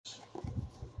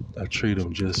I treat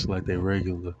them just like they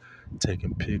regular,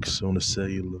 taking pics on the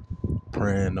cellular,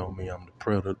 praying on me, I'm the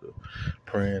predator.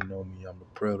 Praying on me, I'm the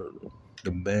predator. The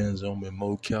bands on me,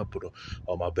 Mo Capital.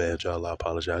 Oh, my bad, y'all. I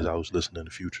apologize. I was listening in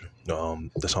the future.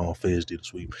 The song Fez did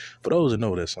this week. For those that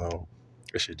know that song,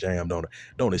 that shit jammed, don't it?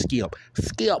 Don't it? Skip.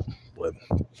 Skip. But,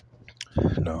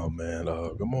 no, man.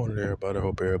 Good morning, everybody.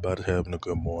 Hope everybody's having a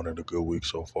good morning, a good week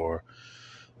so far.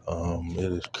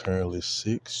 It is currently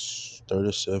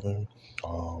 6:37.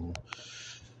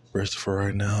 Resting for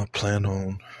right now. Plan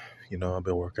on, I've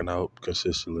been working out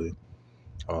consistently.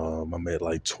 I'm at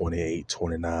like 28,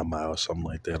 29 miles, something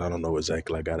like that. I don't know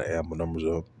exactly. I got to add my numbers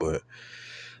up, but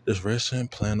just resting.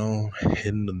 Plan on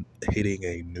hitting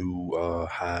a new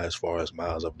high as far as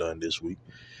miles I've done this week.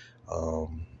 Not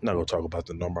gonna talk about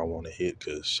the number I want to hit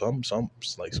because some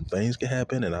things can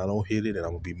happen and I don't hit it and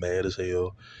I'm gonna be mad as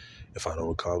hell if I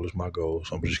don't accomplish my goal.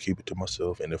 So I'm gonna just keep it to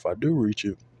myself. And if I do reach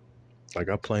it, like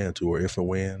I plan to, or if and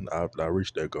when I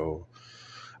reach that goal,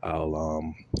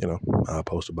 I'll I'll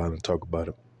post about it and talk about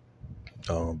it.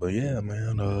 But yeah,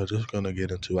 man, just gonna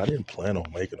get into. I didn't plan on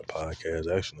making a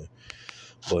podcast actually,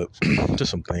 but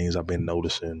just some things I've been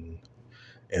noticing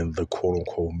in the quote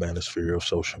unquote manosphere of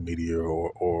social media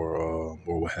or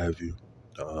what have you.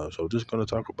 So just gonna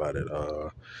talk about it.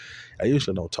 I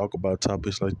usually don't talk about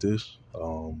topics like this.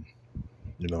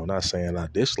 Not saying I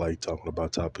dislike talking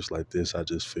about topics like this. I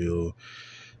just feel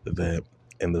that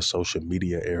in the social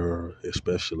media era,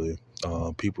 especially,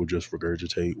 people just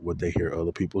regurgitate what they hear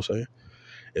other people say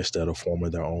instead of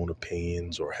forming their own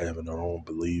opinions or having their own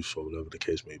beliefs or whatever the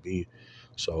case may be.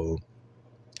 So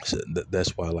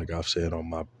that's why, like I've said on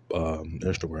my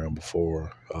Instagram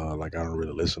before, like I don't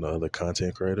really listen to other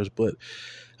content creators. But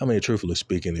I mean, truthfully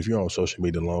speaking, if you're on social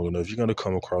media long enough, you're gonna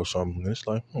come across something. And it's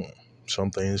like,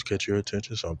 some things catch your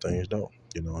attention, some things don't.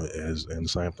 And the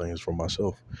same things for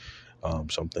myself.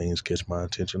 Some things catch my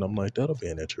attention. I'm like, that'll be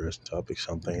an interesting topic.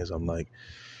 Some things I'm like,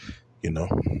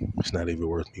 it's not even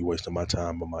worth me wasting my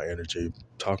time or my energy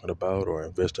talking about or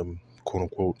investing, quote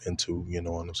unquote, into, you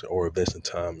know what I'm saying, or investing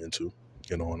time into,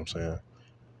 you know what I'm saying.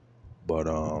 But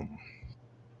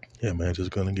yeah, man,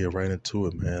 just gonna get right into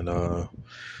it, man.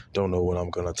 Don't know what I'm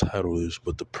gonna title this,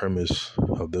 but the premise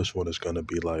of this one is gonna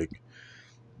be like,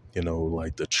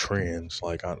 like the trends.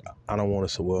 Like I don't want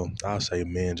to say, well, I'll say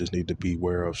men just need to be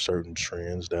aware of certain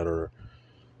trends that are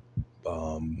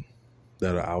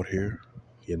out here.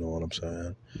 You know what I'm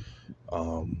saying?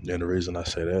 And the reason I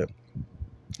say that,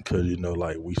 because,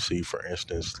 like we see, for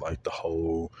instance, like the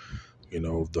whole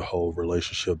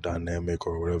relationship dynamic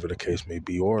or whatever the case may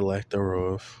be, or lack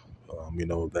thereof.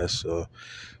 That's a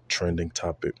trending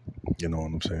topic. You know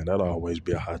what I'm saying? That'll always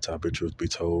be a hot topic, truth be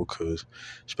told, because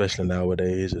especially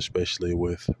nowadays, especially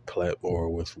with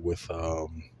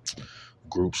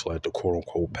groups like the quote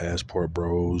unquote passport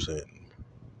bros, and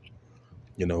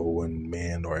when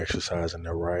men are exercising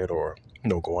their right or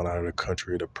going out of the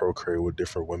country to procreate with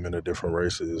different women of different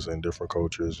races and different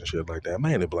cultures and shit like that.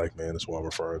 Mainly black men is what I'm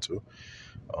referring to.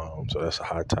 So that's a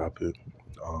hot topic.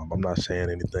 I'm not saying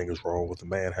anything is wrong with a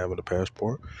man having a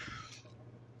passport.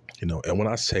 And when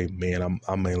I say men,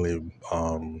 I mainly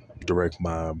direct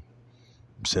my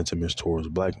sentiments towards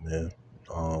black men.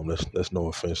 That's no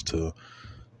offense to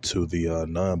the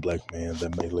non-black man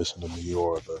that may listen to me,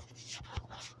 or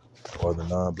the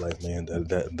non-black man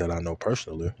that I know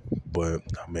personally. But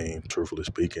I mean, truthfully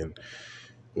speaking,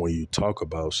 when you talk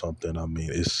about something, I mean,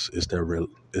 it's that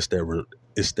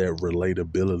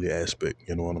relatability aspect.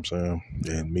 You know what I'm saying?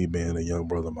 And me being a young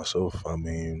brother myself, I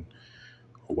mean,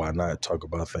 why not talk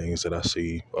about things that I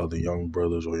see other young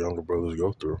brothers or younger brothers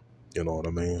go through? You know what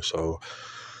I mean? So,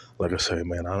 like I say,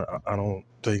 man, I don't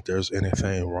think there's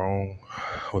anything wrong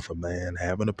with a man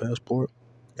having a passport.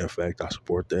 In fact, I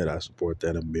support that. I support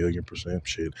that 1,000,000%.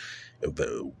 Shit,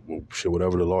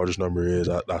 whatever the largest number is,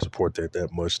 I support that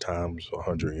much times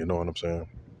 100. You know what I'm saying?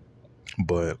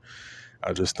 But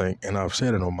I just think, and I've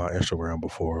said it on my Instagram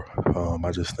before,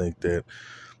 I just think that,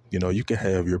 you can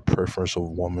have your preference of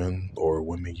woman or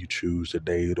women you choose to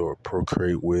date or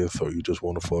procreate with, or you just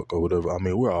want to fuck or whatever. I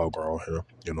mean, we're all grown here.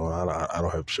 I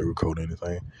don't have to sugarcoat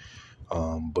anything.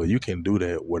 But you can do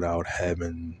that without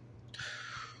having.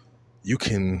 You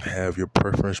can have your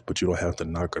preference, but you don't have to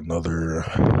knock another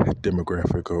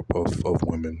demographic of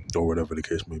women or whatever the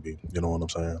case may be. You know what I'm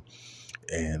saying?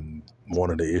 And one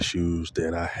of the issues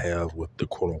that I have with the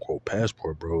quote unquote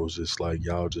passport bros is like,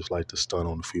 y'all just like to stun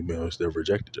on the females that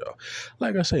rejected y'all.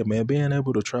 Like I said, man, being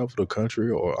able to travel the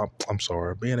country, or I'm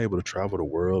sorry, being able to travel the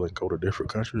world and go to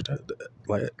different countries,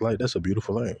 like that's a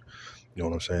beautiful thing. You know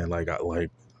what I'm saying?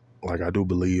 like I do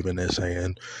believe in that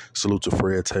saying. Salute to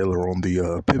Fred Taylor on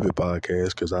the Pivot podcast,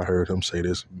 because I heard him say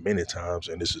this many times,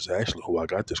 and this is actually who I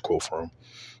got this quote from.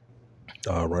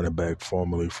 Running back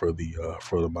formerly for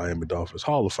the Miami Dolphins,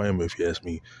 Hall of Famer, if you ask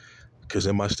me. Because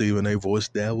in my Stephen A. voice,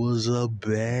 that was a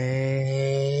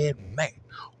bad man.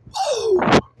 Woo!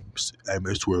 Hey,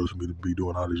 man, it's too early for me to be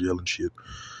doing all this yelling shit.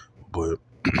 But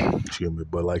excuse me.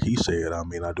 But like he said, I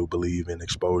mean, I do believe in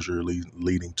exposure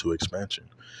leading to expansion.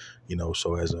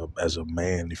 So as a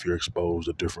man, if you're exposed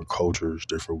to different cultures,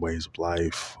 different ways of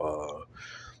life,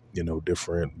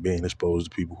 different being exposed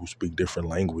to people who speak different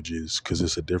languages, because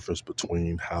it's a difference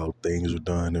between how things are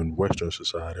done in Western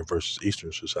society versus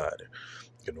Eastern society.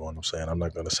 You know what I'm saying? I'm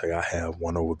not going to say I have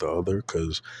one over the other,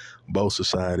 because both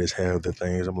societies have the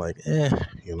things. I'm like,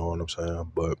 you know what I'm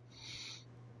saying? But,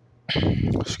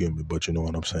 excuse me, but you know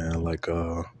what I'm saying? Like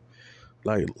I'm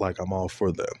all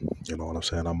for that. You know what I'm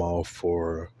saying? I'm all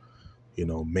for,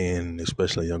 men,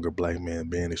 especially younger black men,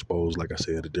 being exposed, like I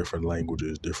said, to different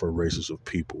languages, different races of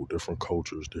people, different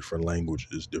cultures, different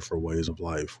languages, different ways of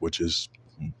life, which is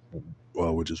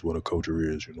what a culture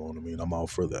is. You know what I mean? I'm all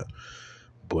for that.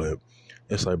 But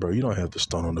it's like, bro, you don't have to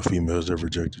stun on the females that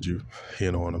rejected you.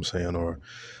 You know what I'm saying? Or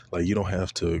like, you don't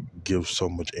have to give so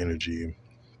much energy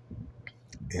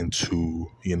into,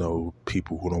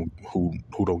 people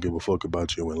who don't give a fuck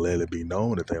about you, and let it be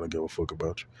known that they don't give a fuck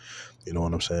about you. You know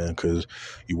what I'm saying? Because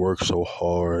you work so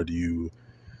hard, you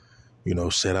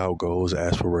set out goals,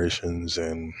 aspirations,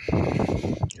 and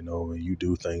you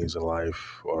do things in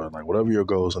life, or like whatever your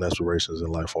goals and aspirations in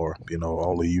life are.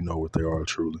 Only you know what they are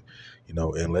truly.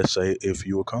 And let's say if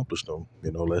you accomplish them,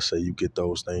 let's say you get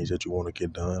those things that you want to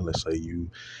get done. Let's say you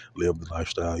live the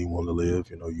lifestyle you want to live.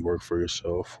 You work for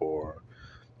yourself, or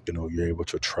you're able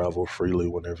to travel freely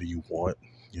whenever you want.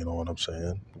 You know what I'm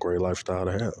saying? Great lifestyle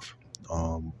to have.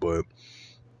 But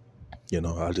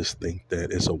I just think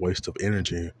that it's a waste of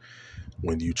energy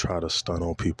when you try to stun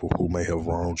on people who may have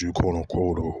wronged you, quote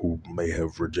unquote, or who may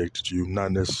have rejected you.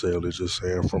 Not necessarily just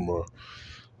saying from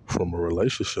a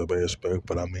relationship aspect,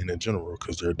 but I mean in general,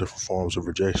 because there are different forms of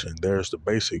rejection. There's the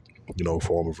basic,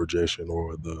 form of rejection,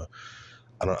 or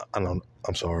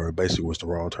I'm sorry, basic was the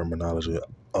wrong terminology.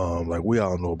 Like we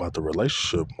all know about the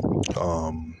relationship,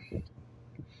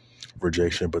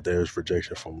 rejection, but there's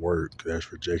rejection from work.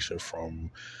 There's rejection from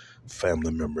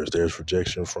family members. There's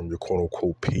rejection from your quote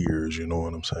unquote peers. You know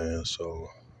what I'm saying? So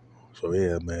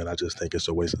yeah, man, I just think it's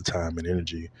a waste of time and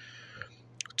energy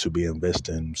to be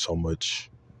investing so much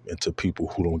into people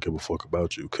who don't give a fuck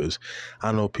about you. Because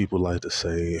I know people like to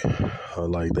say,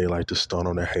 like they like to stun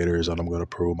on their haters, and I'm gonna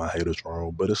prove my haters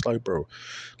wrong. But it's like, bro,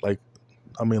 like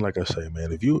I mean, like I say,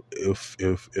 man, if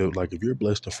you're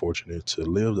blessed and fortunate to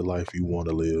live the life you want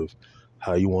to live,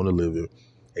 how you want to live it,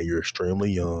 and you're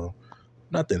extremely young,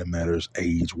 not that it matters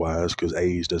age wise, because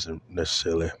age doesn't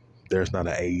necessarily. There's not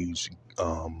an age.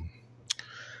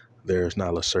 There's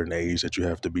not a certain age that you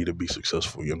have to be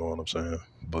successful. You know what I'm saying?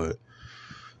 But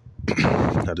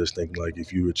I just think, like,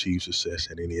 if you achieve success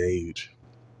at any age,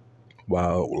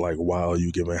 while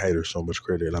you giving haters so much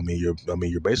credit,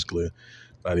 you're basically,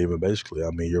 not even basically,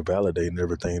 you're validating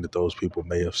everything that those people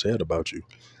may have said about you.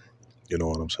 You know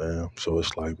what I'm saying? So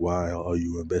it's like, why are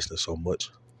you investing so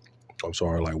much? I'm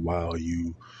sorry, like, why are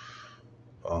you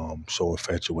so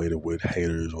infatuated with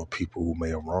haters or people who may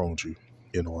have wronged you?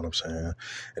 You know what I'm saying?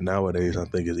 And nowadays, I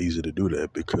think it's easy to do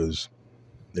that, because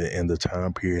in the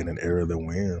time period and era that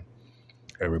we're in,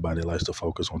 everybody likes to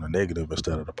focus on the negative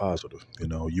instead of the positive.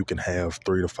 You can have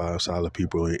 3 to 5 solid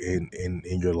people in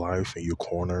your life, in your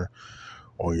corner,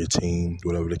 on your team,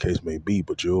 whatever the case may be,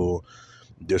 but you'll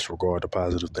disregard the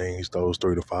positive things those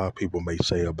 3 to 5 people may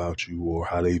say about you, or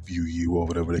how they view you, or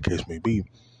whatever the case may be.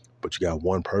 But you got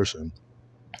one person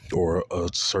or a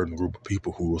certain group of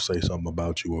people who will say something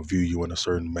about you or view you in a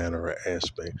certain manner or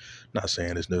aspect. Not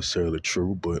saying it's necessarily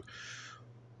true, but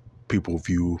people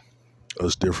view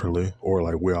us differently, or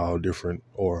like we're all different,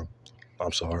 or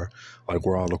I'm sorry, like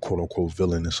we're all a quote unquote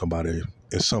villain in somebody's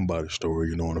story.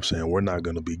 You know what I'm saying? We're not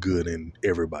going to be good in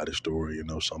everybody's story.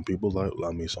 Some people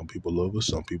some people love us,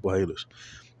 some people hate us.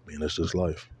 It's just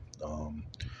life.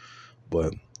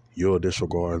 But you'll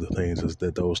disregard the things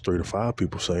that those 3 to 5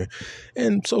 people say,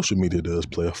 and social media does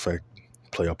play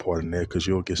a part in that, because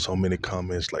you'll get so many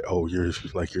comments like, "Oh, you're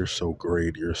so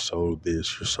great, you're so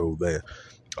this, you're so that."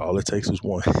 All it takes is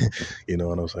one. You know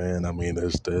what I'm saying?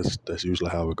 That's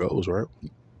usually how it goes, right?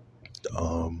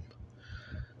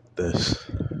 That's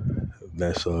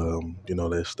that's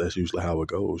usually how it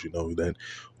goes. That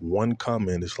one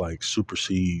comment is like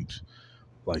supersedes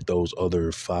like those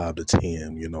other 5 to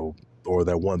 10. or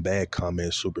that one bad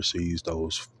comment supersedes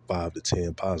those 5 to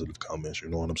 10 positive comments. You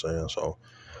know what I'm saying? So,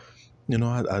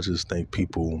 I just think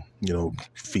people,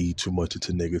 feed too much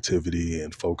into negativity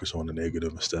and focus on the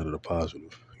negative instead of the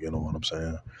positive. You know what I'm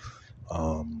saying?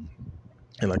 Um,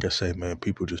 and like I say, man,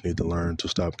 people just need to learn to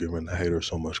stop giving the hater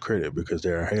so much credit, because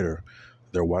they're a hater.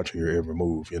 They're watching your every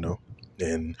move,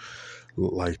 and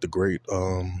like the great,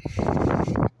 like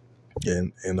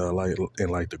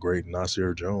the great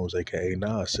Nasir Jones, aka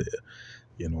Nas, said,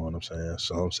 you know what I'm saying?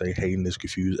 Some say hating is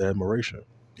confused admiration,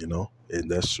 and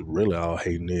that's really all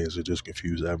hating is. It's just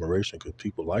confused admiration, because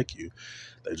people like you.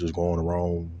 They're just going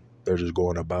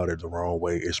about it the wrong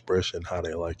way, expressing how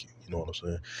they like you. You know what I'm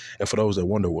saying? And for those that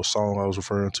wonder what song I was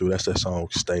referring to, that's that song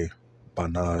 "Stay" by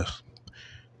Nas.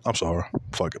 I'm sorry,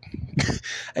 fuck it.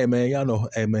 Hey man, y'all know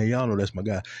that's my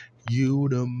guy. You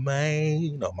the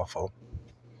man. No, my fault.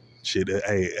 Shit,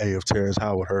 hey, if Terrence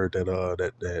Howard heard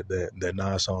that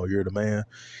Nas song, "You're the Man,"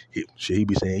 he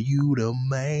be saying, "You the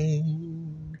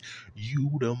man, you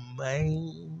the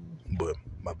man." But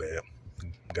my bad,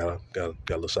 got a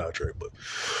little sidetracked. But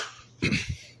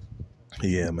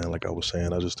yeah, man, like I was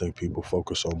saying, I just think people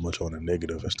focus so much on the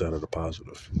negative instead of the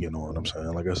positive. You know what I'm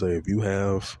saying? Like I say, if you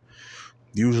have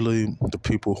usually the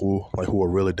people who are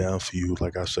really down for you,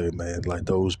 like I say, man, like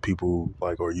those people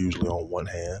are usually on one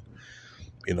hand.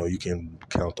 You can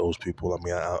count those people.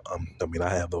 I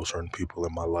have those certain people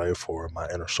in my life or in my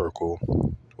inner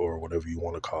circle or whatever you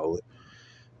want to call it.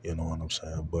 You know what I'm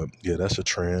saying? But yeah, that's a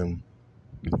trend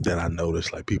that I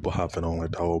noticed, like people hopping on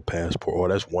like the whole passport. Or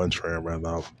that's one trend right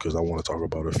now, because I want to talk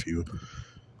about a few.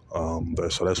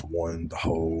 So that's one, the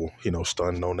whole,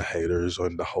 stunning on the haters,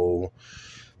 and the whole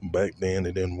back then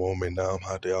they didn't want me, now I'm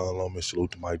out there all on me.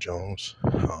 Salute to Mike Jones.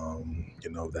 I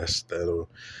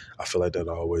feel like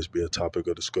that'll always be a topic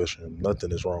of discussion.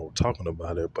 Nothing is wrong with talking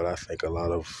about it, but I think a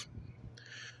lot of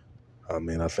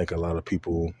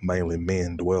people, mainly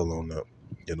men, dwell on that.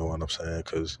 You know what I'm saying?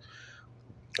 Because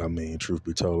truth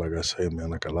be told, like I say, man,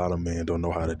 like a lot of men don't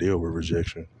know how to deal with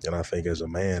rejection. And I think as a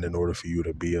man, in order for you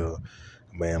to be a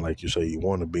man like you say you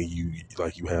want to be, you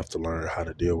have to learn how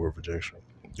to deal with rejection.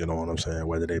 You know what I'm saying?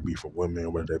 Whether they be from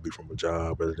women, whether they be from a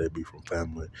job, whether they be from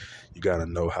family, you got to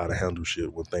know how to handle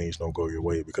shit when things don't go your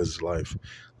way, because it's life.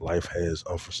 Life has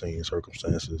unforeseen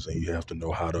circumstances, and you have to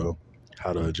know how to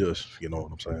adjust. You know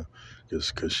what I'm saying?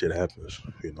 Because shit happens.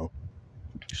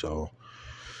 So.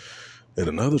 And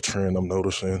another trend I'm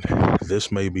noticing,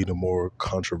 this may be the more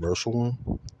controversial one,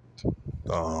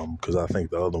 because I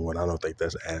think the other one, I don't think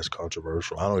that's as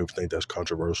controversial. I don't even think that's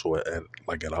controversial at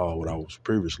all what I was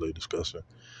previously discussing.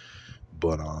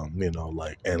 But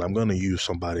and I'm gonna use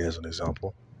somebody as an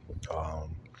example.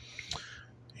 Um,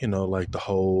 like the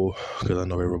whole, because I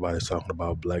know everybody's talking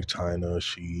about Blac Chyna.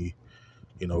 She,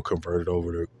 converted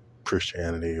over to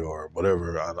Christianity or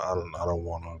whatever. I don't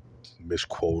want to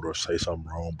misquote or say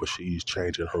something wrong, but she's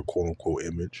changing her quote unquote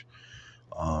image.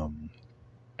 Um,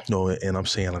 and I'm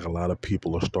seeing like a lot of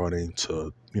people are starting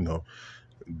to,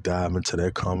 dive into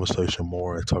that conversation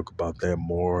more and talk about that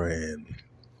more, and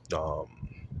um,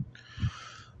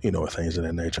 things of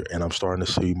that nature. And I'm starting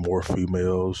to see more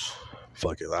females.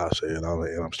 Fuck it, I say it. And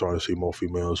I'm starting to see more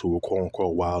females who are quote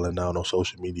unquote wilding out on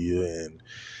social media, and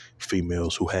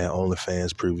females who had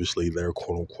OnlyFans previously, they're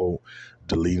quote unquote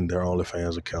deleting their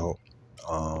OnlyFans account.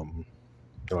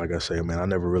 Like I say, man, I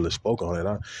never really spoke on it.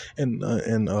 Like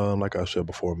I said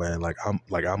before, man, I'm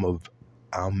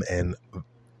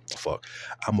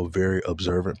a very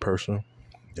observant person.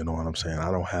 You know what I'm saying?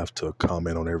 I don't have to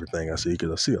comment on everything I see,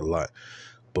 because I see a lot.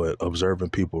 But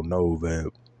observant people know that,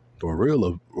 or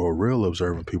real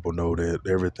observant people know that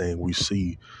everything we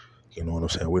see, you know what I'm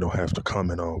saying, we don't have to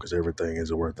comment on, because everything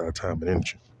isn't worth our time and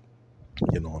energy.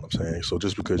 You know what I'm saying? So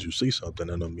just because you see something,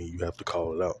 that doesn't mean you have to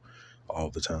call it out all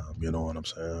the time. You know what I'm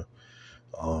saying?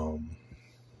 Um,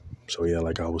 so yeah,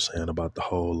 like I was saying about the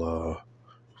whole,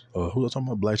 who was talking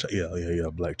about Blac Chyna? Yeah,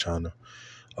 Blac Chyna.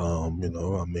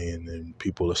 And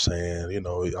people are saying,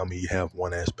 you have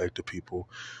one aspect of people,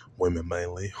 women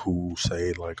mainly, who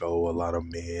say like, oh, a lot of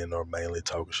men are mainly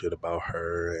talking shit about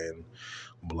her and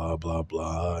blah, blah,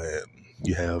 blah. And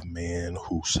you have men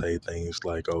who say things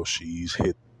like, oh, she's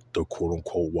hit the quote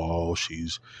unquote wall.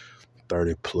 She's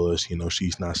 30 plus,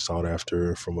 she's not sought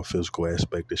after from a physical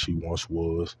aspect that she once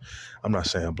was. I'm not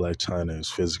saying Blac Chyna is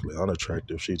physically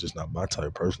unattractive. She's just not my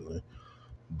type personally.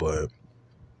 But,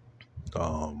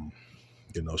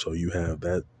 so you have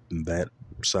that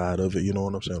side of it, you know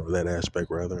what I'm saying, or that aspect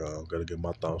rather. I gotta get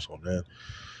my thoughts on that.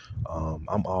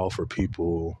 I'm all for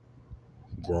people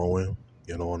growing,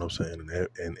 you know what I'm saying,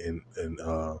 and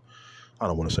I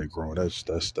don't want to say growing. That's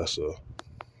the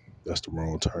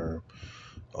wrong term.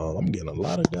 I'm getting a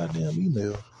lot of goddamn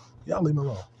email. Y'all leave me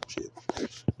alone. Shit.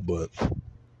 But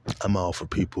I'm all for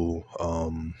people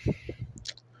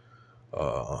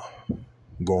uh,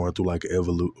 going through like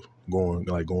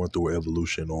going through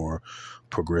evolution or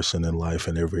progressing in life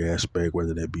in every aspect,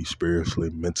 whether that be spiritually,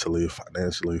 mentally,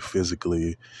 financially,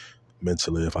 physically,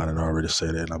 mentally. If I didn't already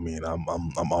say that, I mean,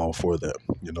 I'm all for that,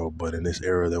 you know. But in this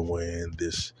era that we're in,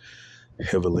 this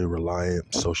heavily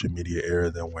reliant social media era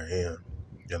that we're in,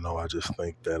 you know, I just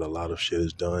think that a lot of shit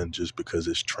is done just because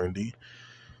it's trendy,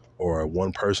 or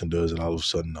one person does it, all of a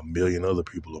sudden a million other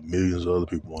people or millions of other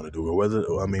people want to do it. Whether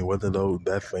though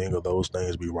that thing or those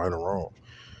things be right or wrong,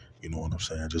 you know what I'm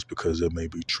saying? Just because it may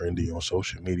be trendy on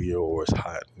social media or it's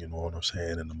hot, you know what I'm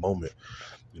saying, in the moment.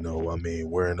 You know, I mean,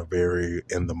 we're in a very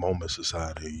in the moment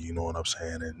society, you know what I'm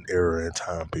saying, an era and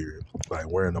time period. Like,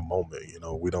 we're in the moment, you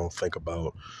know, we don't think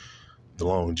about the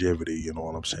longevity, you know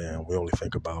what I'm saying? We only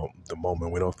think about the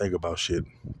moment. We don't think about shit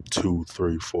 2,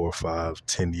 3, 4, 5,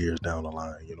 10 years down the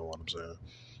line, you know what I'm saying?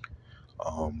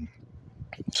 Um,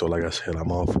 so like I said,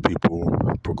 I'm all for people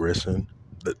progressing.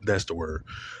 That's the word.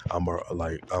 I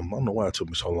don't know why it took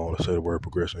me so long to say the word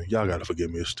progression. Y'all gotta forgive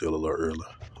me, it's still a little early.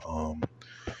 Um,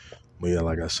 but yeah,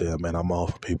 like I said, man, I'm all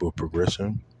for people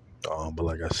progressing. But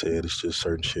like I said, it's just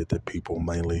certain shit that people,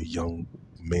 mainly young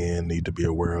men, need to be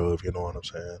aware of, you know what I'm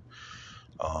saying?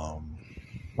 Um,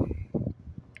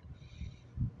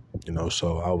 you know,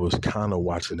 so I was kind of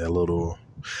watching that little.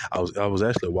 I was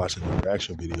actually watching the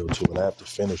reaction video too, and I have to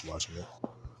finish watching it.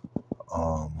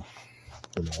 Um,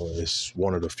 you know, it's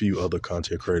one of the few other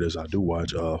content creators I do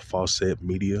watch. Fawcett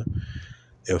Media,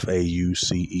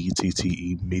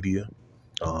 Faucette Media.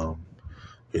 Um,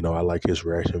 you know, I like his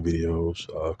reaction videos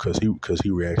because he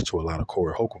reacts to a lot of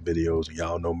Corey Holcomb videos, and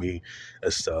y'all know me.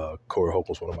 Corey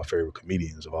Holcomb's one of my favorite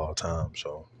comedians of all time.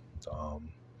 Um,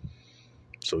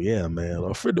 so yeah, man,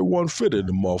 5150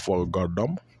 the motherfucker,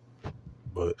 goddamn.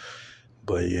 But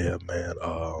but yeah, man.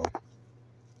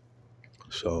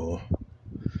 So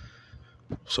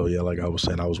so yeah, like I was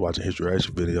saying, I was watching his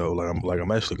reaction video.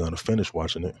 I'm actually gonna finish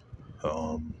watching it.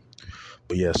 Um,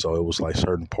 but yeah, so it was like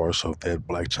certain parts of that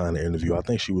Blac Chyna interview. I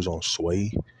think she was on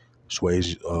Sway's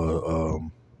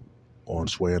on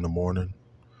Sway in the Morning,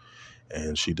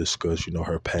 and she discussed, you know,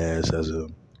 her past as a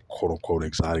quote unquote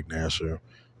exotic dancer,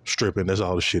 stripping. That's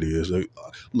all the shit is.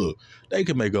 Look, they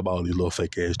can make up all these little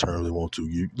fake ass terms they want to.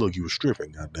 You were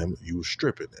stripping, goddamn it, you were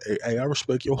stripping. Hey, I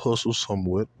respect your hustle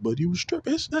somewhat, but you were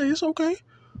stripping. It's okay.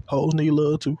 Hoes need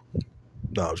love too.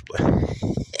 No, I was playing.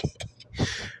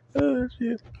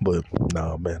 Shit. But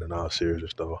nah, man, in all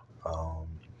seriousness though.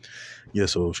 Yeah,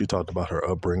 so she talked about her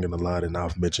upbringing a lot, and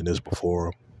I've mentioned this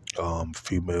before.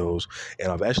 Females,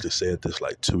 and I've actually said this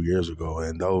like 2 years ago,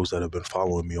 and those that have been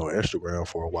following me on Instagram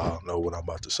for a while know what I'm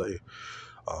about to say.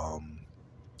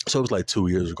 So it was like 2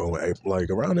 years ago, like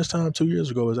around this time, 2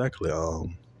 years ago exactly.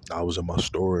 I was in my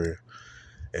story,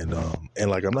 and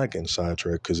like I'm not getting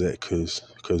sidetracked because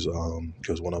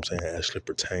what I'm saying actually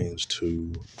pertains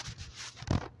to,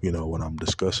 you know, what I'm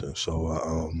discussing. So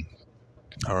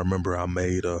I remember I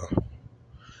made a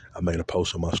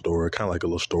post on my story, kind of like a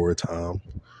little story time.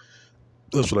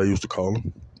 That's what I used to call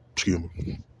them. Excuse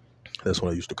me. That's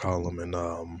what I used to call them. And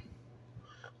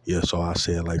yeah, so I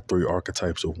said like 3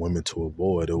 archetypes of women to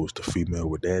avoid. It was the female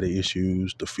with daddy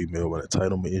issues, the female with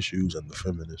entitlement issues, and the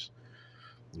feminist.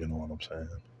 You know what I'm saying?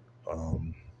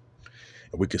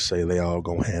 And we could say they all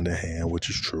go hand in hand, which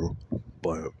is true.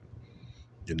 But,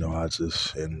 you know,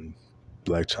 in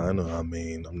Blac Chyna, I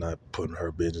mean, I'm not putting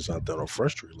her business out there on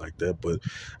Front Street like that, but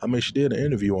I mean, she did an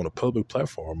interview on a public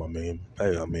platform. I mean,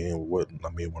 hey,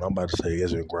 when I'm about to say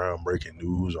isn't groundbreaking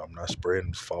news, I'm not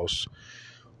spreading false,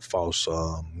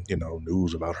 you know,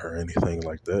 news about her or anything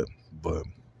like that. But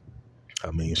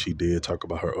I mean, she did talk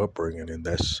about her upbringing, and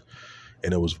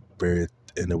it was very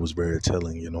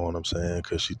telling. You know what I'm saying?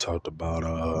 Because she talked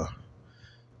about,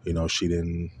 you know, she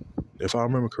didn't. If I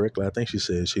remember correctly, I think she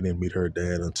said she didn't meet her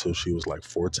dad until she was like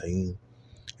 14,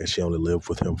 and she only lived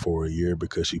with him for a year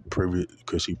because she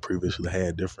previously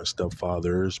had different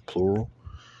stepfathers, plural.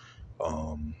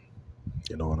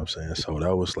 You know what I'm saying? So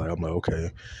that was like, I'm like,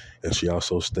 okay. And she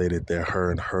also stated that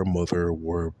her and her mother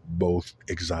were both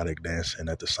exotic dancing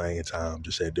at the same time,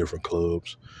 just at different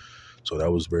clubs. So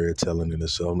that was very telling in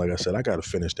itself. Like I said, I got to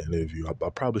finish the interview. I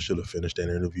probably should have finished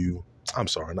that interview. I'm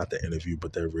sorry, not the interview,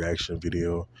 but that reaction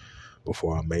video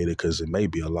before I made it, because it may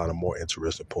be a lot of more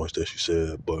interesting points that she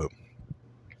said. But,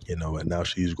 you know, and now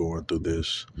she's going through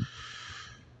this,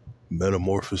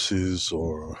 metamorphosis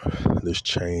or this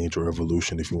change or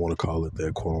evolution, if you want to call it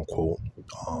that, quote unquote.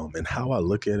 And how I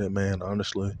look at it, man,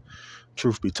 honestly,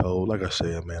 truth be told, like I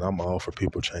said, man, I'm all for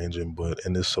people changing, but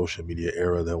in this social media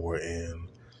era that we're in,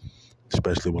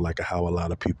 especially with like how a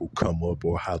lot of people come up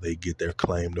or how they get their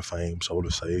claim to fame, so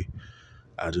to say,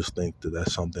 I just think that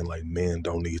that's something like men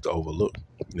don't need to overlook.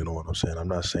 You know what I'm saying? I'm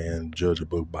not saying judge a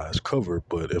book by its cover,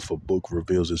 but if a book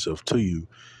reveals itself to you,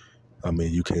 I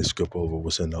mean, you can't skip over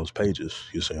what's in those pages.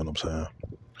 You see what I'm saying?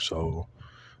 So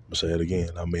I'm gonna say it again.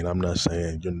 I mean, I'm not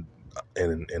saying you,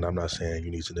 and I'm not saying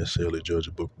you need to necessarily judge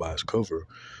a book by its cover,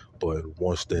 but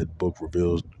once that book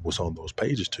reveals what's on those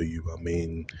pages to you, I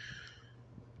mean,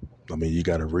 you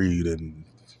got to read and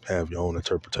have your own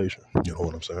interpretation. You know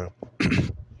what I'm saying?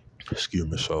 Excuse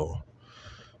me. So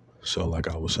like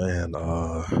I was saying,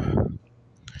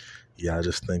 yeah, I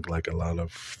just think like a lot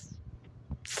of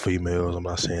females, I'm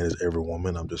not saying it's every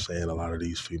woman, I'm just saying a lot of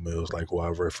these females, like who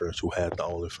I've referenced, who had the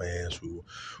OnlyFans, who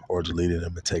are deleting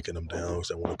them and taking them down because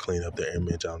they want to clean up their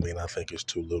image. I mean, I think it's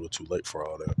too little too late for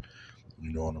all that.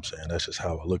 You know what I'm saying? That's just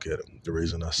how I look at it. The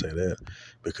reason I say that,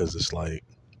 because it's like,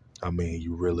 I mean,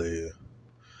 we're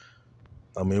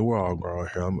all grown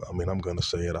here. I'm going to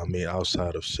say it. I mean,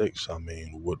 outside of sex, I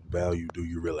mean, what value do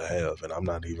you really have? And I'm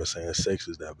not even saying sex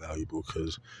is that valuable,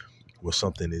 because when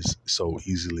something is so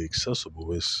easily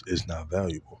accessible, it's not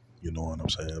valuable. You know what I'm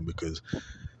saying? Because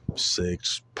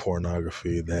sex,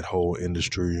 pornography, that whole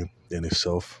industry in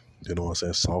itself, you know what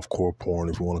I'm saying? Softcore porn,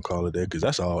 if you want to call it that, because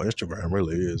that's all Instagram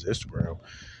really is. Instagram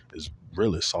is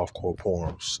really softcore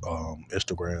porn.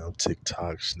 Instagram,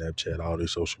 TikTok, Snapchat, all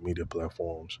these social media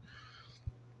platforms.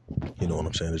 You know what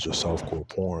I'm saying? It's just softcore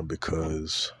porn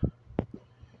because,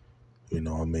 you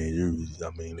know,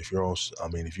 if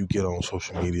you get on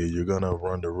social media, you're gonna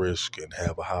run the risk and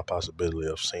have a high possibility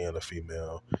of seeing a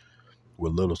female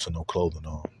with little to no clothing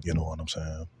on. You know what I'm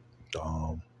saying?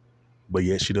 But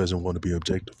yet she doesn't want to be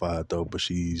objectified though. But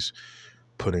she's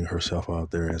putting herself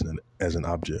out there as an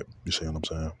object. You see what I'm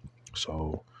saying?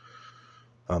 So,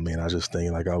 I mean, I just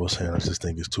think, like I was saying, I just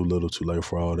think it's too little, too late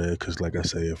for all that. Because, like I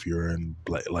say, if you're in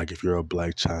if you're a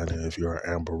Blac Chyna, if you're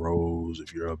an Amber Rose,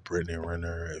 if you're a Brittany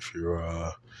Renner, if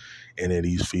you're any of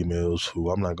these females who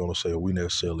I'm not going to say we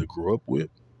necessarily grew up with,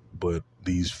 but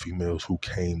these females who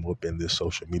came up in this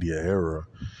social media era,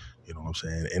 you know what I'm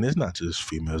saying? And it's not just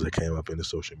females that came up in the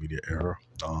social media era.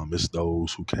 It's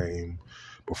those who came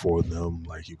before them.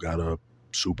 Like you got a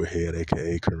Superhead,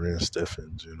 aka Corinne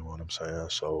Steffens, you know what I'm saying?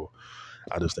 So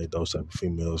I just think those type of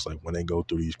females, like when they go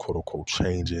through these quote unquote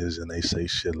changes and they say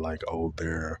shit like, oh,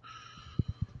 they're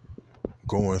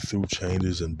going through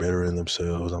changes and bettering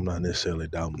themselves, I'm not necessarily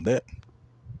doubting that.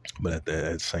 But at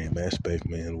that same aspect,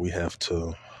 man, we have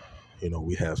to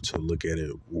look at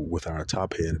it with our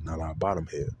top head and not our bottom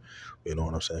head. You know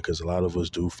what I'm saying? Because a lot of us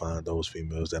do find those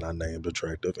females that I named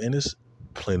attractive, and it's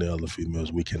plenty of other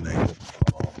females we can name.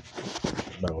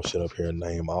 I'm not going to sit up here and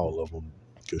name all of them,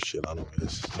 because shit, I know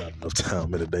it's not enough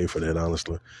time in the day for that,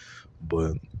 honestly.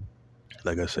 But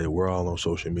like I said, we're all on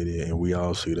social media, and we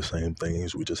all see the same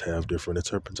things. We just have different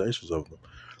interpretations of them.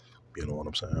 You know what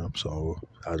I'm saying? So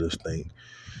I just think,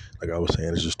 like I was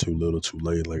saying, it's just too little too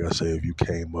late. Like I say, if you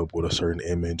came up with a certain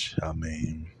image, I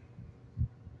mean,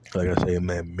 like I say,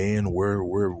 man, men, we're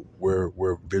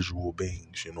visual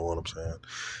beings. You know what I'm saying?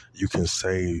 You can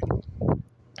say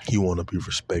you want to be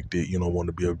respected, you don't want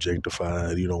to be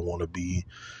objectified, you don't want to be,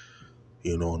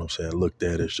 you know what I'm saying, looked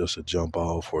at as just a jump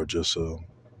off or just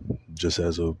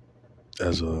as a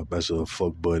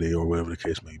fuck buddy or whatever the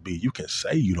case may be. You can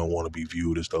say you don't want to be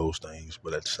viewed as those things,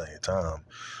 but at the same time,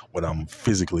 when I'm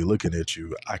physically looking at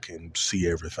you, I can see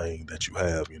everything that you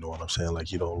have. You know what I'm saying?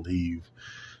 Like you don't leave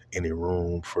any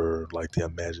room for like the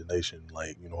imagination.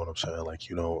 Like, you know what I'm saying? Like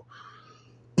you don't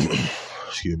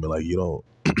excuse me, like you don't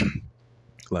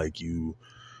like you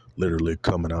literally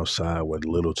coming outside with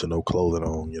little to no clothing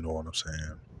on, you know what I'm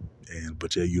saying?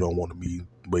 But you don't want to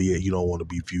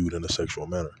be viewed in a sexual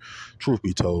manner. Truth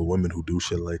be told, women who do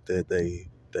shit like that, they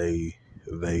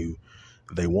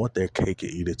want their cake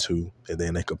and eat it too, and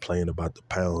then they complain about the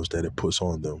pounds that it puts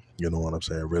on them. You know what I'm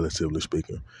saying? Relatively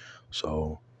speaking.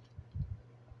 So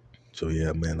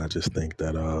yeah, man, I just think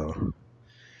that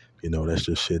that's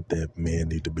just shit that men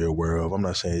need to be aware of. I'm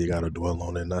not saying you gotta dwell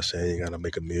on it. I'm not saying you gotta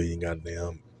make a million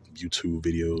goddamn YouTube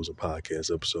videos or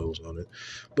podcast episodes on it,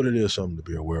 but it is something to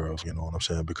be aware of. You know what I'm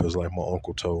saying? Because like my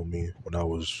uncle told me when I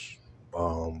was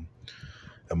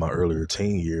in my earlier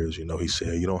teen years, he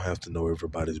said you don't have to know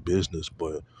everybody's business,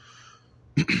 but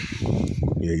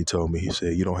yeah, he told me, he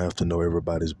said you don't have to know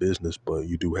everybody's business, but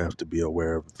you do have to be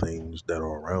aware of things that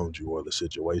are around you or the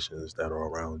situations that are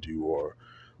around you or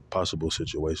possible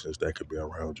situations that could be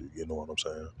around you. You know what I'm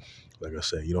saying? Like I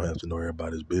said, you don't have to know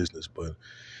everybody's business, but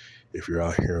if you're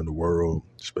out here in the world,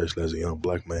 especially as a young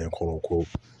black man, quote unquote,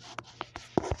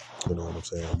 you know what I'm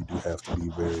saying? You do have to be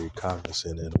very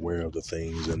cognizant and aware of the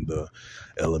things and the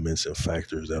elements and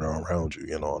factors that are around you.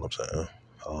 You know what I'm saying?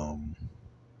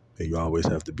 And you always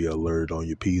have to be alert on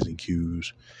your P's and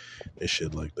Q's and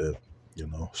shit like that. You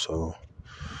know, so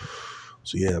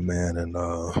yeah, man. And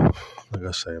like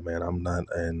I say, man, I'm not,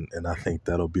 and I think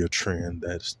that'll be a trend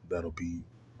that'll be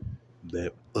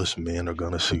that us men are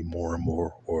gonna see more and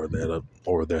more, or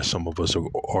that some of us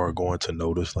are going to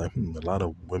notice. Like a lot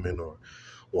of women are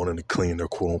wanting to clean their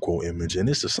quote unquote image, and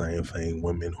it's the same thing.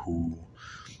 Women who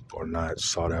are not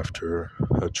sought after,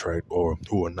 attract, or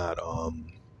who are not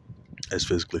as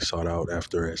physically sought out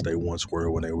after as they once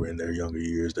were when they were in their younger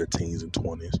years, their teens and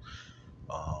 20s.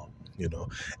 You know,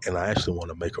 and I actually want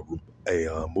to make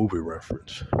a movie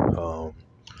reference.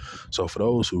 So for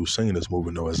those who've seen this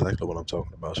movie know exactly what I'm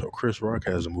talking about. So Chris Rock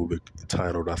has a movie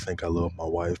titled "I Think I Love My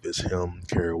Wife." It's him,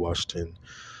 Kerry Washington.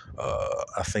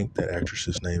 I think that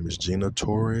actress's name is Gina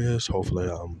Torres. Hopefully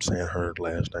I'm saying her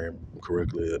last name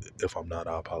correctly. If I'm not,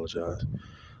 I apologize.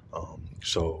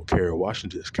 So Kerry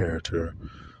Washington's character,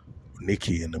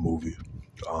 Nikki, in the movie,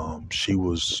 she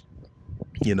was,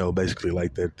 basically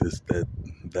like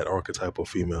that archetypal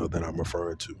female that I'm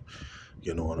referring to.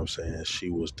 You know what I'm saying?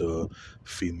 She was the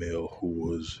female who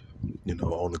was,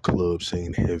 on the club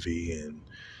scene heavy, and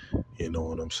you know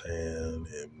what I'm saying?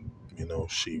 And,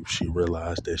 she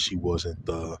realized that she wasn't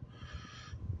the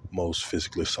most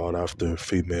physically sought after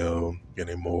female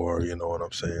anymore, you know what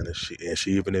I'm saying? And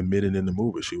she even admitted in the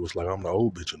movie, she was like, I'm the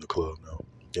old bitch in the club now.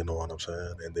 You know what I'm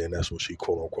saying? And then that's when she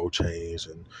quote unquote changed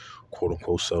and quote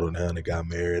unquote settled down and got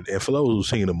married. And for those who've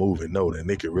seen the movie know that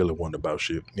Nikki really wasn't about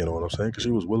shit. You know what I'm saying? Because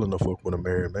she was willing to fuck with a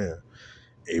married man,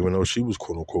 even though she was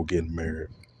quote unquote getting married.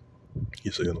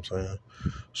 You see what I'm saying?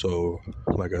 So,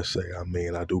 like I say,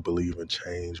 I do believe in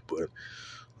change, but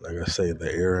like I say,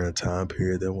 the era and time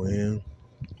period that we're in,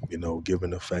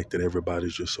 given the fact that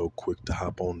everybody's just so quick to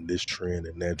hop on this trend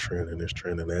and that trend and this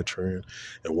trend and that trend,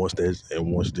 and once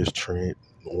this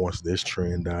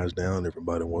trend dies down,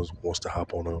 everybody wants to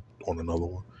hop on another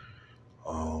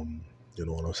one. You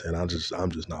know what I'm saying?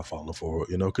 I'm just not falling for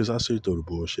it, because I see through the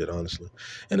bullshit, honestly,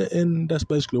 and that's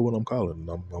basically what I'm calling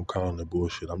it. I'm calling it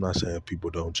bullshit. I'm not saying people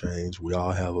don't change. We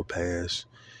all have a past.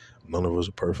 None of us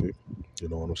are perfect. You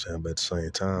know what I'm saying? But at the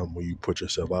same time, when you put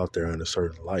yourself out there in a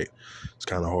certain light, it's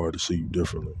kind of hard to see you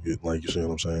differently. Like, you see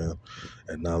what I'm saying?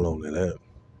 And not only that,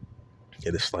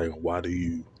 it's like, why do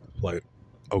you, like,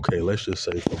 okay, let's just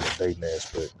say from a dating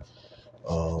aspect,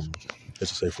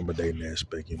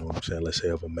 you know what I'm saying? Let's say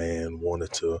if a man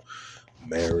wanted to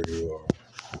marry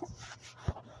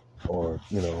or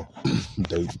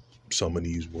date some of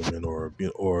these women or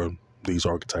these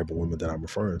archetypal women that I'm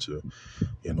referring to.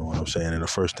 You know what I'm saying? And the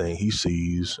first thing he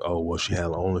sees, oh, well, she had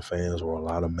OnlyFans, or a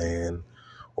lot of men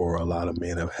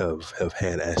have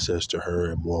had access to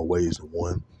her in more ways than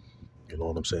one. You know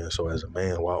what I'm saying? So as a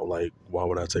man, why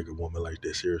would I take a woman like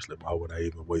this seriously? Why would I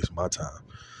even waste my time?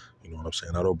 You know what I'm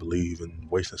saying? I don't believe in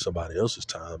wasting somebody else's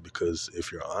time, because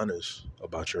if you're honest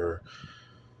about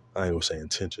I ain't gonna say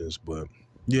intentions, but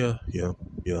yeah.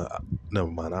 Never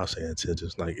mind. I'll say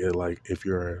intentions. Like if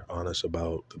you're honest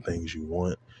about the things you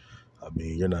want,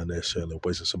 you're not necessarily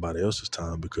wasting somebody else's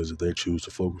time, because if they choose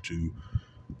to fuck with you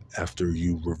after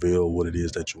you reveal what it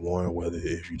is that you want, whether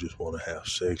if you just want to have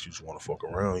sex, you just want to fuck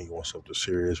around, you want something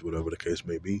serious, whatever the case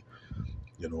may be,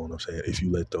 you know what I'm saying? If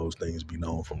you let those things be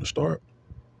known from the start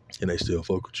and they still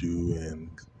fuck with you, and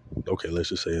okay, let's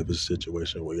just say if it's a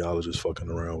situation where y'all are just fucking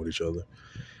around with each other,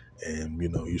 and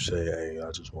you say, hey,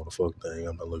 I just want to fuck thing,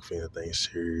 I'm not looking for anything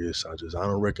serious, I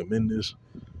don't recommend this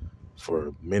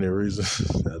for many reasons.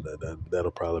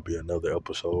 That'll probably be another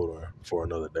episode or for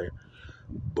another day.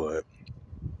 But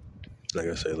like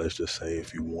I said, let's just say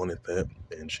if you wanted that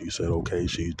and she said okay,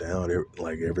 she's down,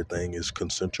 like everything is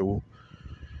consensual.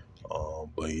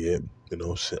 But yet,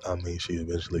 she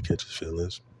eventually catches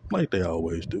feelings, like they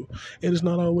always do. And it's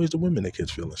not always the women that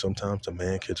catch feelings. Sometimes the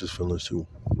man catches feelings too.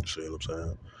 You see what I'm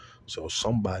saying? So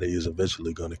somebody is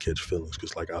eventually going to catch feelings,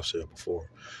 because like I've said before,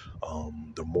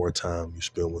 the more time you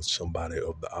spend with somebody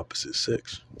of the opposite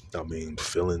sex,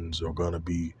 feelings are going to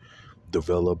be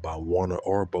developed by one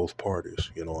or both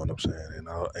parties. You know what I'm saying?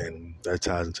 And that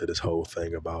ties into this whole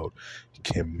thing about,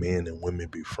 can men and women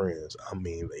be friends?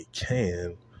 They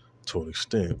can to an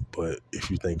extent, but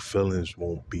if you think feelings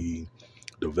won't be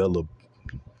developed,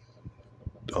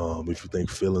 if you think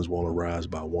feelings won't arise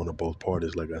by one or both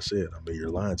parties, like I said, you're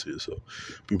lying to yourself.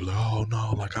 People are like, oh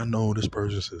no, like I know this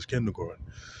person since kindergarten.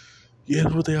 Yeah,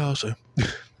 that's what they all say.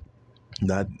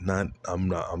 I'm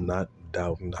not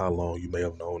doubting how long you may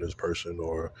have known this person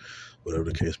or whatever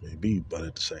the case may be, but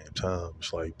at the same time,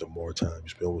 it's like the more time you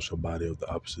spend with somebody of the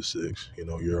opposite sex,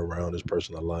 you're around this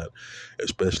person a lot.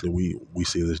 Especially we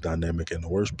see this dynamic in the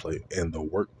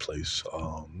workplace,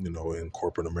 in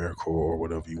corporate America or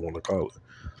whatever you want to call it.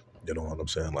 You know what I'm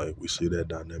saying? Like we see that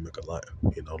dynamic a lot.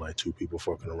 Like two people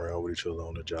fucking around with each other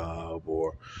on the job,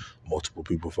 or multiple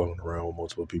people fucking around with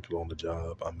multiple people on the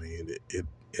job. I mean,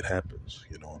 it happens.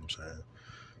 You know what I'm saying?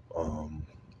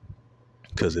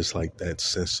 Because it's like that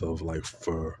sense of like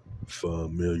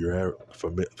familiar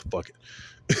for fuck it.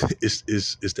 It's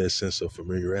that sense of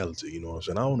familiarity. You know what I'm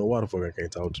saying? I don't know why the fuck I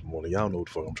can't talk this morning. Y'all know what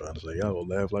the fuck I'm trying to say. Y'all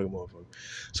gonna laugh like a motherfucker.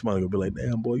 Somebody gonna be like,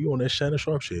 "Damn boy, you on that Shannon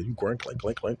Sharp shit? You clank clank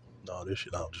clank clank." No, this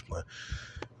shit. No, I'm just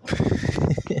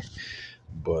playing.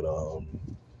 but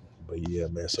but yeah,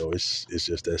 man. So it's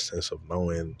just that sense of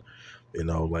knowing.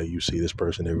 Like you see this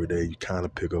person every day, you kind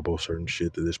of pick up on certain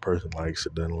shit that this person likes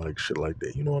or doesn't like, shit like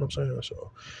that. You know what I'm saying?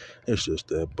 So it's just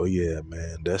that. But yeah,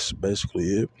 man, that's basically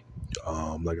it.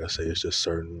 Like I say, it's just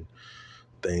certain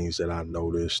things that I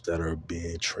noticed that are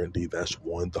being trendy. That's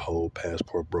one, the whole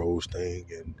passport bros thing,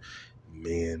 and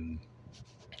men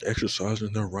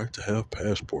exercising their right to have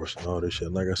passports and all this shit.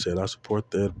 And like I said, I support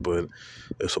that, but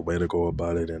it's a way to go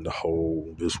about it. And the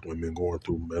whole, this women going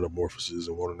through metamorphosis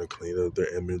and wanting to clean up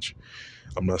their image.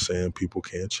 I'm not saying people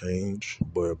can't change,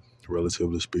 but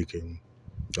relatively speaking,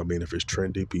 I mean, if it's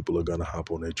trendy, people are gonna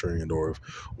hop on that trend. Or if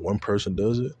one person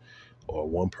does it, or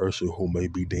one person who may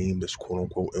be deemed as quote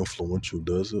unquote influential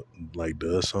does it, like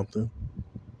does something,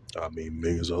 I mean,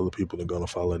 millions of other people are gonna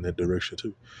follow in that direction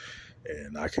too.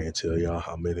 And I can't tell y'all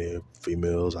how many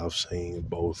females I've seen,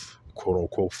 both quote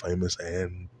unquote famous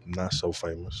and not so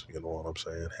famous, you know what I'm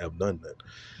saying, have done that.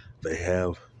 They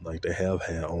have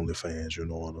had OnlyFans, you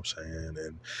know what I'm saying?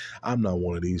 And I'm not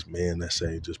one of these men that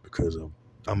say just because of,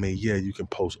 I mean, yeah, you can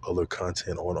post other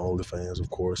content on OnlyFans,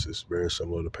 of course. It's very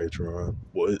similar to Patreon.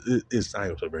 Well, it's, I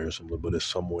don't say very similar, but it's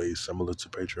some ways similar to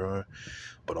Patreon.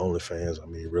 But OnlyFans, I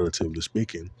mean, relatively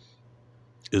speaking,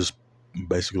 is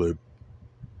basically a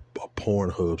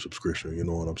Pornhub subscription, you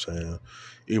know what I'm saying?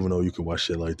 Even though you can watch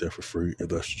shit like that for free if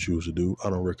that's what you choose to do.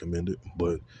 I don't recommend it,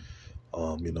 but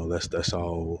that's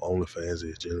all OnlyFans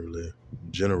is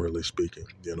generally speaking.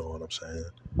 You know what I'm saying?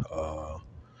 Uh,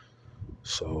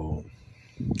 so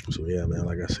yeah, man.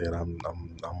 Like I said, I'm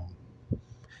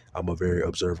a very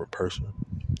observant person,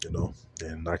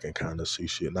 and I can kind of see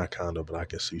shit. Not kind of, but I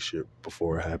can see shit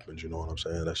before it happens. You know what I'm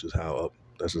saying? That's just how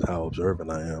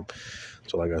observant I am.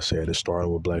 So like I said, it started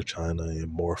with Blac Chyna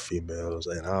and more females,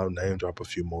 and I'll name drop a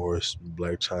few more. It's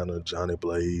Blac Chyna, Johnny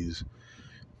Blaze.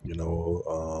 A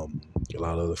lot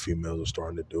of other females are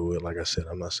starting to do it. Like I said,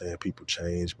 I'm not saying people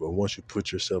change, but once you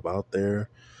put yourself out there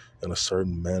in a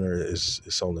certain manner,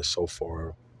 it's only so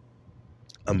far.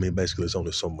 I mean, basically, it's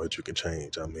only so much you can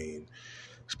change. I mean,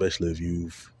 especially if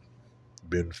you've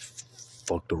been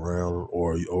fucked around,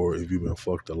 or if you've been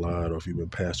fucked a lot, or if you've been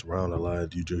passed around a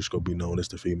lot, you just gonna be known as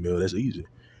the female. That's easy.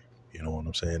 You know what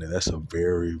I'm saying? And that's a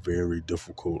very, very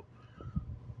difficult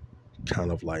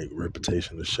kind of like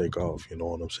reputation to shake off. You know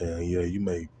what I'm saying? Yeah, you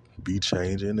may be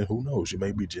changing, and who knows? You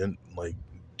may be genuinely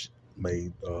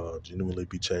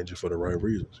be changing for the right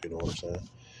reasons. You know what I'm saying?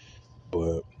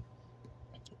 But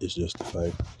it's just the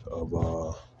fact of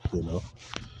you know,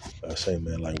 I say,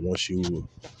 man, like once you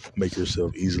make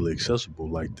yourself easily accessible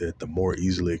like that, the more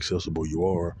easily accessible you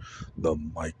are, the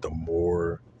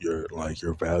more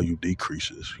your value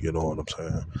decreases. You know what I'm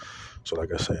saying? So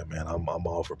like I said, man, I'm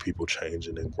all for people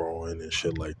changing and growing and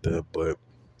shit like that. But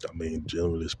I mean,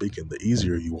 generally speaking, the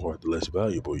easier you are, the less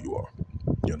valuable you are.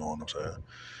 You know what I'm saying?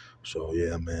 So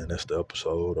yeah, man, that's the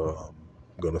episode. I'm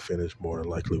gonna finish more than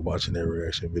likely watching that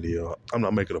reaction video. I'm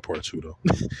not making a part two though.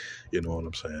 You know what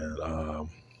I'm saying?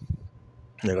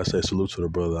 Like I said, salute to the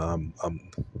brother.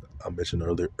 I mentioned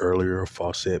earlier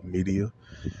Fawcett Media.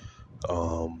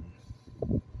 Um,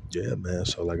 yeah, man.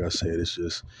 So like I said, it's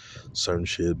just certain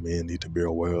shit men need to be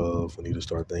aware of. We need to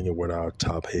start thinking with our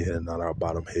top head and not our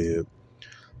bottom head.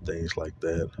 Things like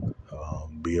that.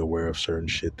 Be aware of certain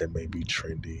shit that may be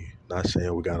trendy. Not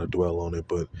saying we gotta dwell on it,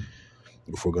 but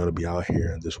if we're gonna be out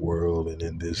here in this world and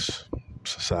in this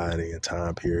society and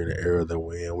time period and era that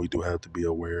we're in, we do have to be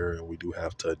aware and we do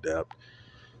have to adapt.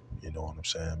 You know what I'm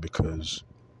saying? Because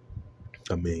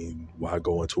I mean, why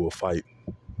go into a fight?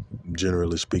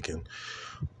 Generally speaking,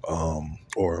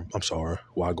 or I'm sorry,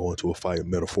 why go into a fight?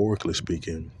 Metaphorically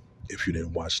speaking, if you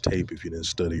didn't watch tape, if you didn't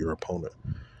study your opponent,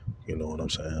 you know what I'm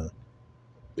saying?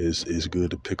 It's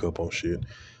good to pick up on shit.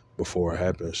 before it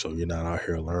happens, so you're not out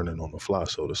here learning on the fly,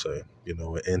 so to say.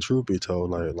 And truth be told,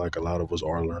 like a lot of us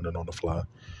are learning on the fly.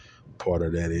 Part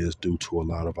of that is due to a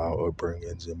lot of our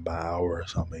upbringings, and by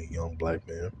ours, I mean young black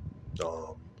men.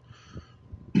 Um,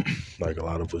 like a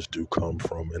lot of us do come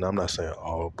from, and I'm not saying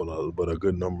all, but a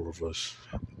good number of us,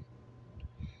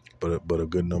 but a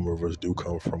good number of us do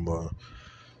come from a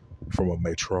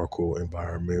matriarchal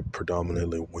environment,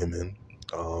 predominantly women,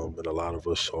 and a lot of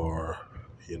us are,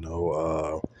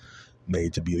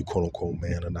 made to be the quote unquote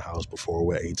man in the house before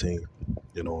we're 18.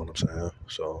 You know what I'm saying?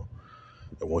 So,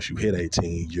 and once you hit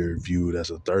 18, you're viewed as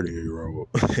a 30-year-old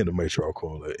in a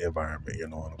matriarchal environment. You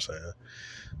know what I'm saying?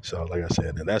 So, like I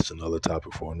said, and that's another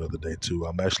topic for another day too.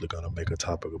 I'm actually gonna make a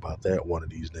topic about that one of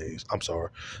these days. I'm sorry,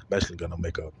 I'm actually gonna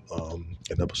make an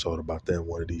episode about that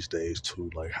one of these days too,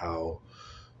 like how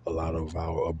a lot of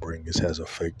our upbringings has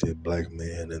affected black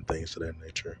men and things of that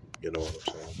nature. You know what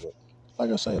I'm saying? But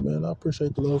like I said, man, I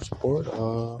appreciate the love support.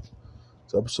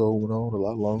 This episode went on a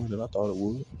lot longer than I thought it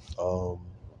would.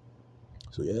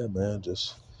 So yeah, man,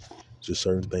 just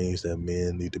certain things that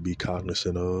men need to be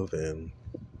cognizant of, and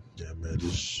yeah, man,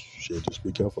 just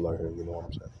be careful out here. You know what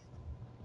I'm saying?